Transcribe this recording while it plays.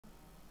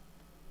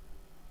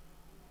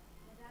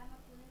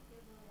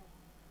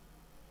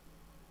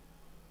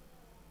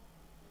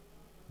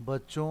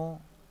बच्चों,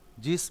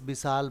 जिस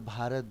विशाल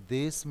भारत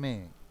देश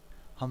में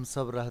हम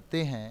सब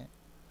रहते हैं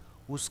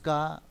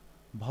उसका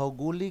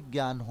भौगोलिक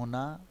ज्ञान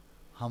होना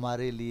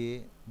हमारे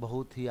लिए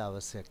बहुत ही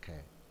आवश्यक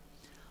है।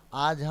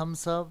 आज हम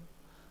सब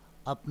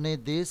अपने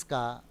देश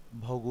का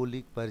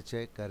भौगोलिक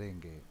परिचय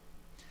करेंगे।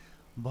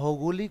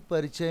 भौगोलिक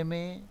परिचय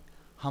में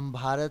हम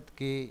भारत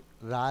के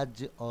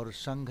राज्य और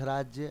संघ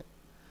राज्य,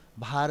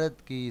 भारत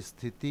की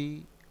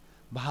स्थिति,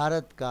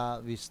 भारत का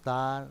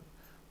विस्तार,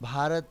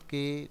 भारत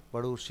के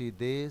पड़ोसी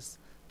देश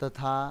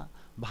तथा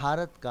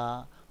भारत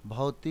का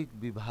भौतिक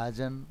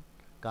विभाजन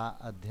का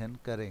अध्ययन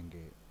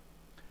करेंगे।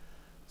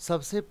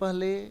 सबसे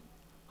पहले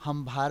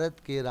हम भारत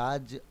के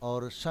राज्य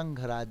और संघ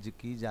राज्य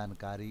की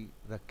जानकारी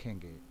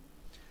रखेंगे।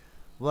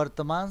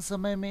 वर्तमान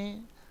समय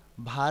में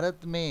भारत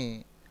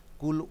में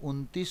कुल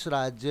 29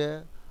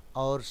 राज्य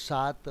और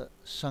 7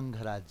 संघ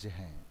राज्य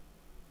हैं।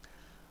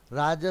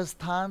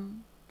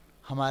 राजस्थान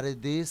हमारे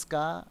देश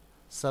का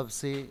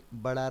सबसे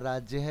बड़ा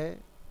राज्य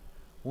है।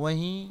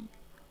 वहीं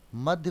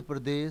मध्य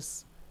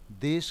प्रदेश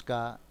देश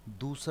का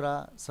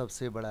दूसरा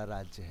सबसे बड़ा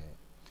राज्य है।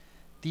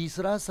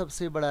 तीसरा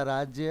सबसे बड़ा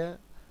राज्य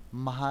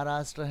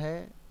महाराष्ट्र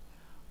है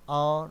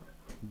और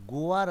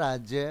गोवा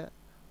राज्य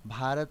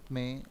भारत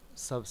में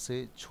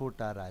सबसे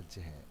छोटा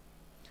राज्य है।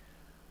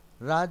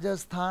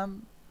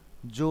 राजस्थान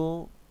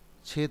जो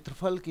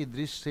क्षेत्रफल की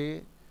दृष्टि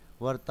से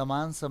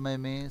वर्तमान समय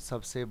में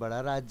सबसे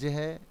बड़ा राज्य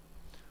है,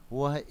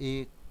 वह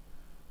एक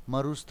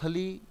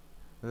मरुस्थलीय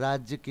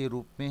राज्य के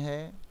रूप में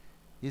है।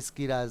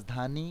 इसकी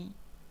राजधानी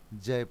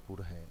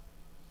जयपुर है।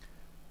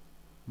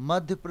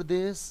 मध्य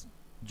प्रदेश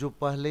जो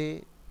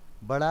पहले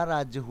बड़ा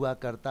राज्य हुआ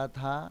करता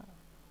था,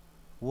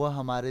 वह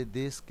हमारे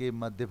देश के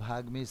मध्य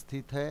भाग में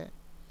स्थित है।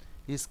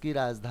 इसकी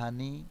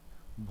राजधानी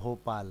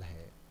भोपाल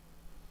है।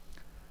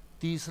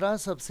 तीसरा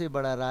सबसे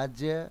बड़ा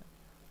राज्य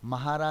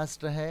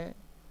महाराष्ट्र है।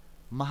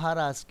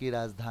 महाराष्ट्र की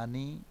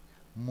राजधानी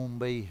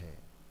मुंबई है।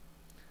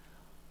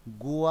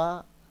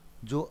 गोवा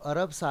जो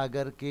अरब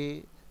सागर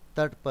के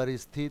तट पर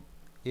स्थित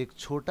एक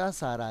छोटा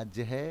सा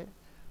राज्य है,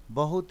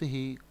 बहुत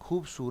ही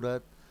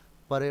खूबसूरत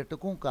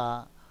पर्यटकों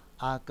का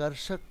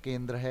आकर्षक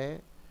केंद्र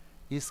है।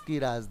 इसकी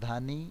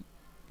राजधानी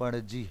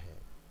पणजी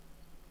है।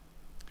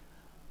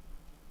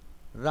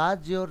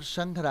 राज्य और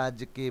संघ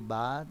राज्य के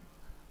बाद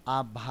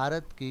आप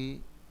भारत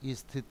की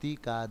स्थिति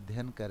का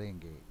अध्ययन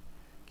करेंगे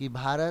कि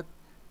भारत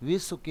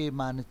विश्व के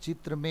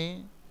मानचित्र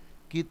में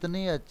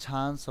कितने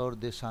अक्षांश और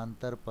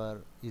देशांतर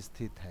पर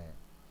स्थित है।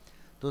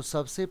 तो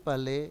सबसे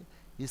पहले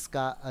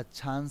इसका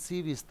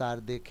अक्षांशीय विस्तार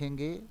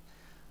देखेंगे।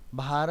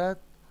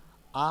 भारत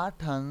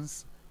 8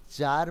 अंश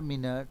 4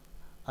 मिनट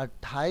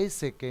 28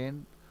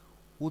 सेकेंड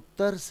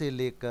उत्तर से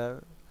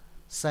लेकर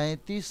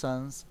 37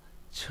 अंश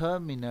 6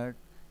 मिनट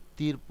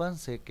 53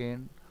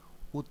 सेकेंड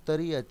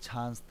उत्तरी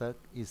अक्षांश तक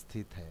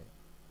स्थित है।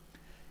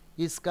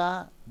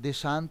 इसका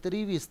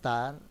देशांतरी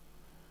विस्तार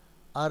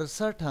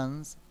 68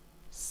 अंश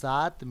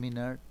 7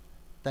 मिनट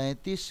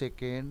 33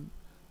 सेकेंड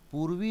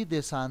पूर्वी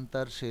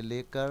देशांतर से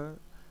लेकर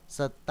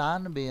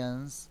 97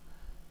 अंश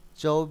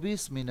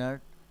 24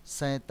 मिनट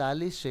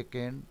 47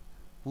 सेकेंड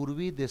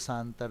पूर्वी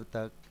देशांतर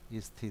तक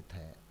स्थित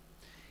है।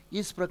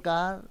 इस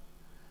प्रकार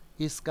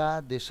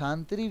इसका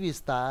देशांतरी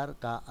विस्तार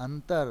का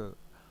अंतर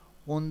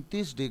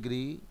 29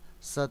 डिग्री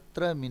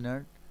 17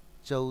 मिनट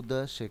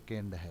 14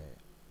 सेकेंड है।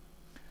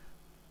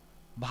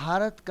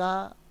 भारत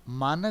का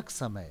मानक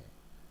समय,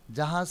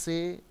 जहाँ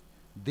से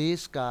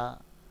देश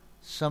का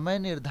समय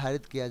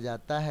निर्धारित किया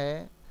जाता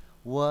है,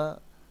 वह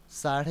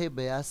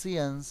 82.5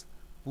 अंश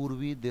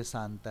पूर्वी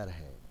देशांतर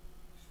है।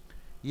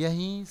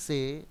 यहीं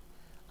से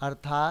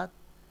अर्थात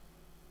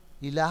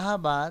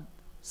इलाहाबाद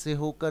से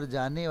होकर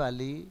जाने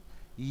वाली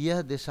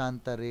यह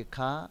देशांतर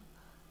रेखा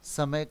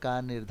समय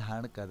का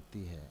निर्धारण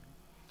करती है।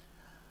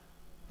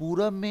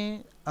 पूरब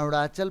में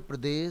अरुणाचल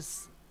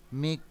प्रदेश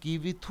में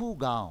किविथु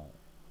गांव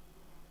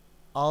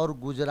और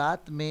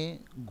गुजरात में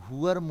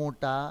घुअर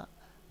मोटा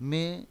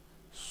में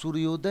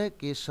सूर्योदय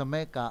के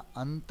समय का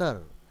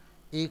अंतर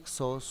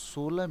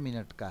 116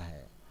 मिनट का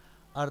है,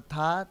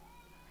 अर्थात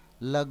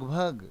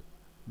लगभग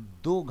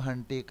 2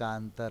 घंटे का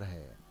अंतर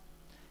है।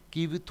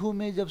 किविथु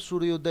में जब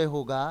सूर्योदय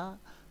होगा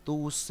तो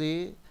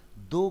उससे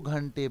 2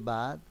 घंटे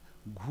बाद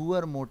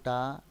घुअर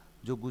मोटा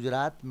जो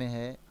गुजरात में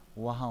है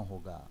वहाँ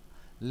होगा।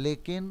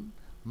 लेकिन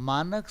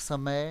मानक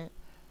समय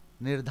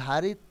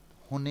निर्धारित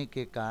होने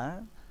के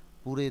कारण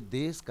पूरे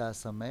देश का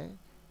समय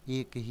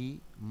एक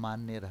ही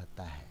मान्य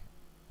रहता है।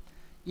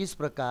 इस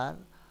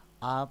प्रकार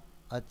आप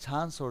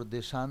अक्षांश और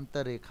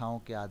देशांतर रेखाओं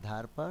के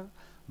आधार पर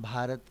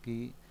भारत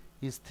की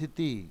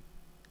स्थिति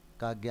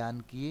का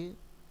ज्ञान किए।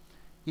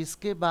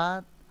 इसके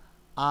बाद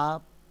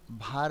आप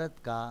भारत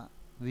का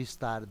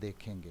विस्तार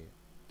देखेंगे।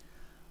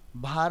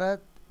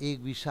 भारत एक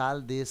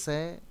विशाल देश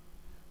है।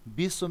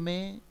 विश्व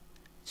में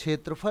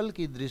क्षेत्रफल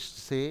की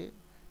दृष्टि से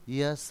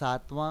यह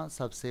 7वां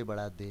सबसे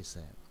बड़ा देश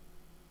है।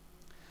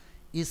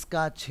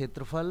 इसका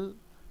क्षेत्रफल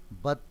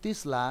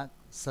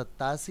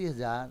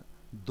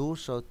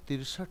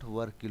 32,87,263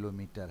 वर्ग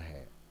किलोमीटर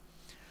है।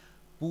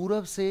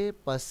 पूरब से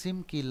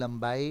पश्चिम की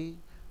लंबाई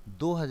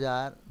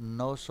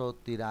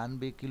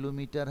 2,993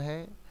 किलोमीटर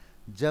है,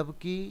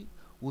 जबकि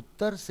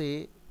उत्तर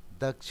से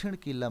दक्षिण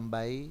की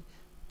लंबाई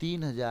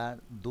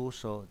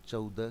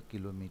 3214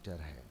 किलोमीटर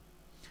है।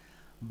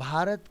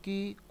 भारत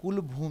की कुल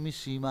भूमि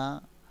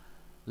सीमा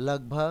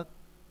लगभग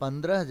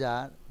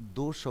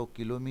 15,200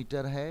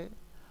 किलोमीटर है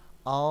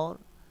और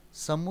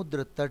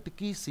समुद्र तट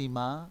की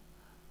सीमा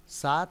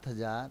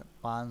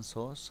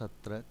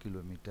 7,517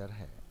 किलोमीटर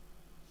है।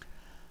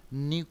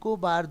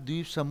 निकोबार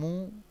द्वीप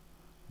समूह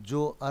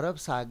जो अरब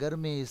सागर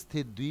में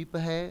स्थित द्वीप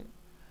है,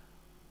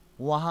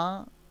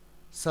 वहाँ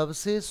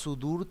सबसे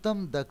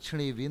सुदूरतम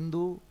दक्षिणी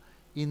बिंदु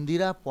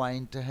इंदिरा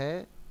पॉइंट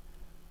है,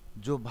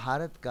 जो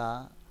भारत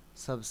का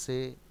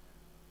सबसे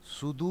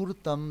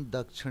सुदूरतम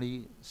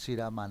दक्षिणी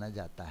सिरा माना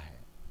जाता है।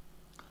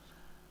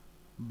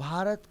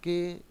 भारत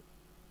के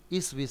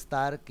इस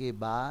विस्तार के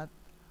बाद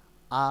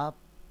आप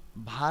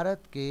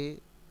भारत के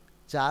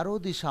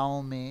चारों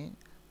दिशाओं में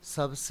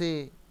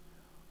सबसे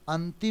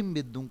अंतिम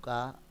बिंदु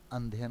का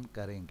अध्ययन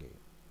करेंगे।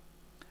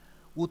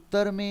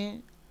 उत्तर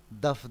में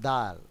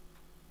दफदार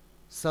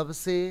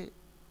सबसे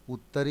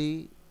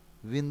उत्तरी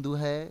बिंदु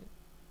है,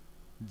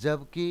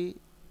 जबकि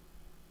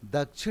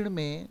दक्षिण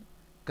में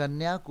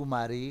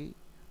कन्याकुमारी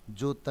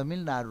जो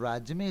तमिलनाडु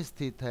राज्य में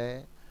स्थित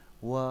है,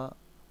 वह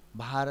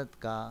भारत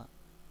का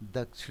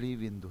दक्षिणी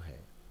बिंदु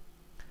है।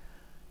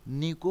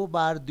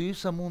 निकोबार द्वीप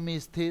समूह में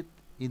स्थित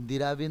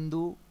इंदिरा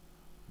बिंदु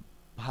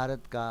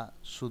भारत का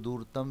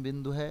सुदूरतम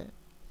बिंदु है।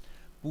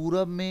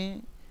 पूरब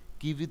में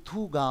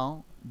किविथु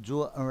गांव जो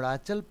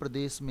अरुणाचल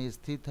प्रदेश में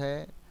स्थित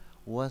है,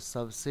 वह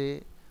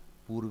सबसे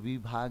पूर्वी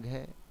भाग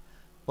है।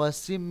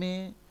 पश्चिम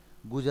में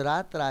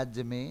गुजरात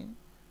राज्य में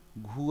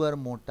घुअर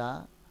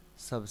मोटा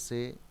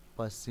सबसे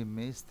पश्चिम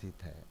में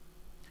स्थित है।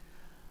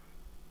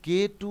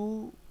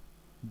 K2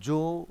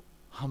 जो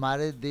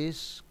हमारे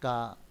देश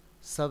का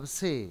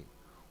सबसे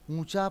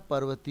ऊंचा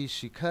पर्वतीय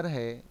शिखर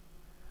है,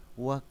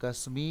 वह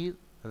कश्मीर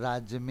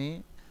राज्य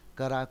में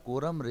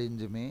कराकोरम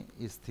रेंज में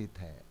स्थित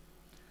है।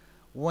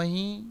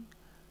 वहीं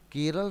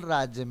केरल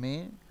राज्य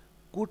में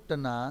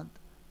कुट्टनाद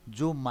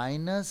जो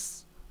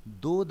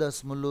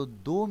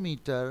 -2.2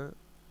 मीटर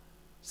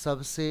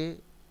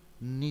सबसे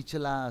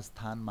निचला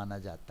स्थान माना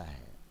जाता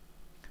है।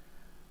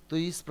 तो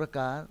इस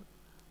प्रकार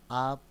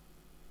आप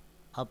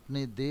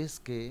अपने देश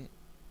के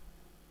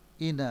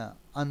इन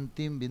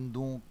अंतिम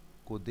बिंदुओं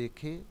को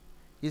देखें।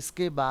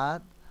 इसके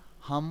बाद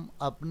हम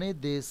अपने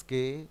देश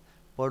के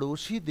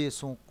पड़ोसी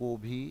देशों को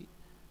भी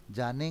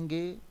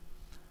जानेंगे।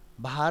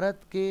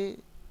 भारत के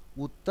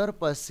उत्तर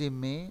पश्चिम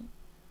में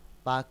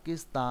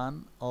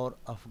पाकिस्तान और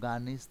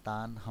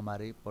अफ़गानिस्तान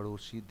हमारे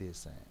पड़ोसी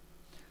देश हैं,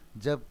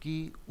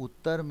 जबकि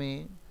उत्तर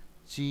में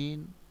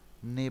चीन,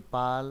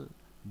 नेपाल,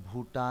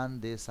 भूटान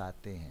देश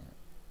आते हैं।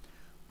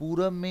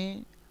 पूरब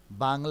में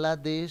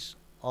बांग्लादेश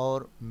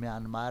और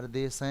म्यांमार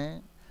देश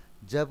हैं,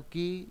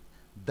 जबकि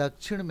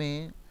दक्षिण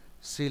में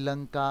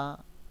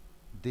श्रीलंका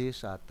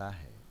देश आता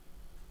है।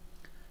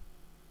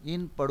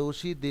 इन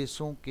पड़ोसी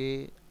देशों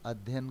के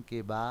अध्ययन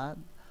के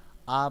बाद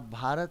आप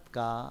भारत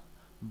का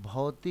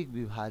भौतिक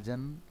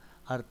विभाजन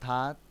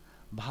अर्थात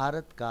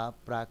भारत का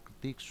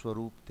प्राकृतिक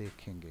स्वरूप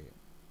देखेंगे।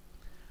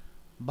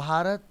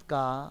 भारत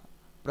का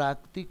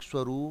प्राकृतिक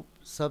स्वरूप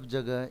सब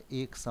जगह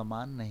एक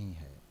समान नहीं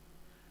है।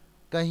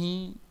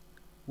 कहीं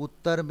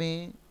उत्तर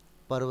में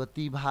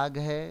पर्वतीय भाग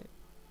है,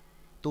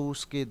 तो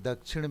उसके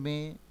दक्षिण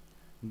में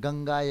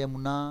गंगा,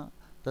 यमुना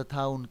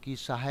तथा उनकी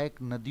सहायक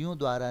नदियों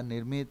द्वारा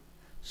निर्मित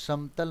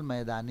समतल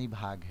मैदानी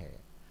भाग है,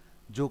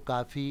 जो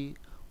काफ़ी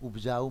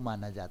उपजाऊ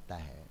माना जाता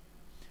है।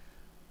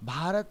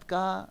 भारत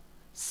का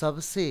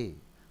सबसे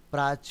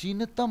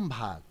प्राचीनतम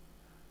भाग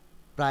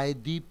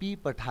प्रायद्वीपीय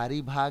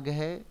पठारी भाग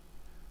है,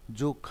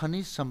 जो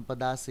खनिज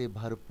संपदा से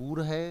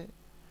भरपूर है।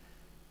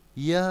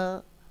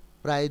 यह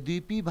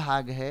प्रायद्वीपीय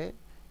भाग है,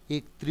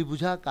 एक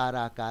त्रिभुजाकार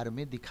आकार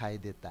में दिखाई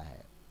देता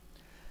है।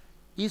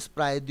 इस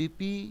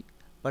प्रायद्वीपीय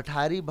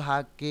पठारी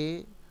भाग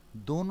के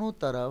दोनों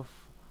तरफ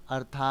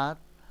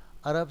अर्थात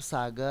अरब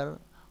सागर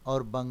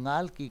और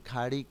बंगाल की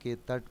खाड़ी के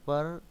तट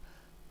पर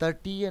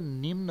तटीय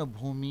निम्न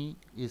भूमि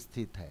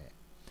स्थित है।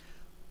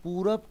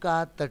 पूरब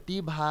का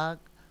तटीय भाग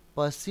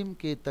पश्चिम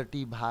के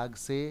तटीय भाग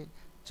से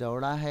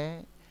चौड़ा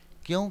है,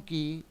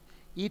 क्योंकि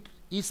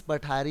इस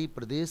पठारी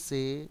प्रदेश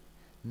से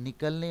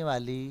निकलने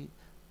वाली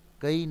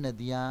कई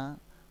नदियाँ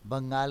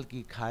बंगाल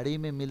की खाड़ी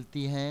में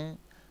मिलती हैं,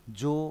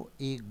 जो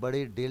एक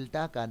बड़े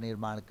डेल्टा का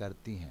निर्माण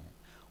करती हैं।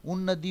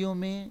 उन नदियों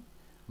में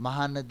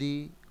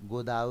महानदी,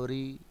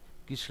 गोदावरी,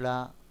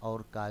 कृष्णा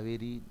और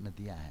कावेरी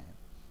नदियां हैं।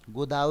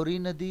 गोदावरी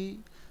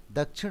नदी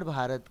दक्षिण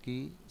भारत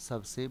की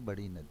सबसे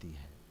बड़ी नदी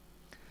है।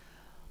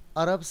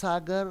 अरब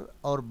सागर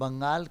और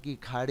बंगाल की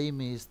खाड़ी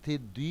में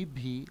स्थित द्वीप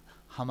भी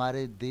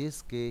हमारे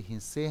देश के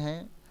हिस्से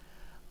हैं।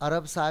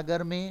 अरब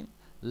सागर में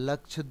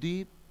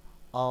लक्षद्वीप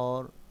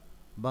और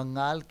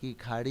बंगाल की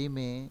खाड़ी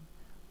में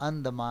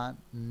अंडमान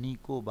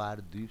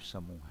निकोबार द्वीप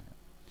समूह है।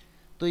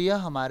 तो यह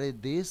हमारे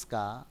देश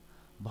का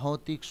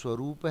भौतिक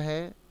स्वरूप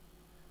है।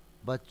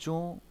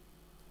 बच्चों,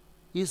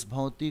 इस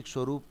भौतिक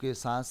स्वरूप के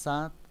साथ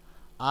साथ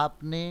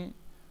आपने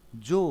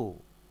जो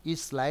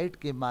इस स्लाइड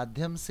के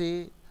माध्यम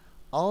से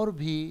और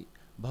भी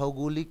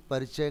भौगोलिक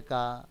परिचय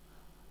का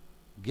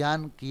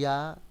ज्ञान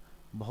किया,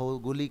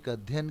 भौगोलिक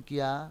अध्ययन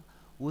किया,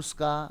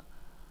 उसका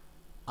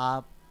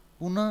आप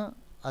पुनः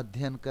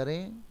अध्ययन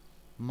करें,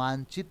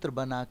 मानचित्र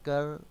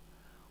बनाकर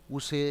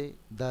उसे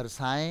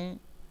दर्शाएं,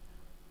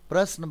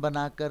 प्रश्न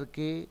बना कर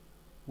के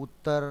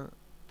उत्तर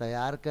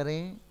तैयार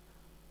करें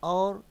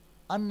और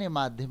अन्य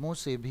माध्यमों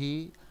से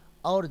भी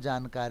और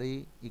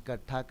जानकारी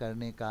इकट्ठा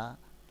करने का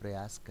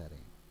प्रयास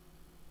करें।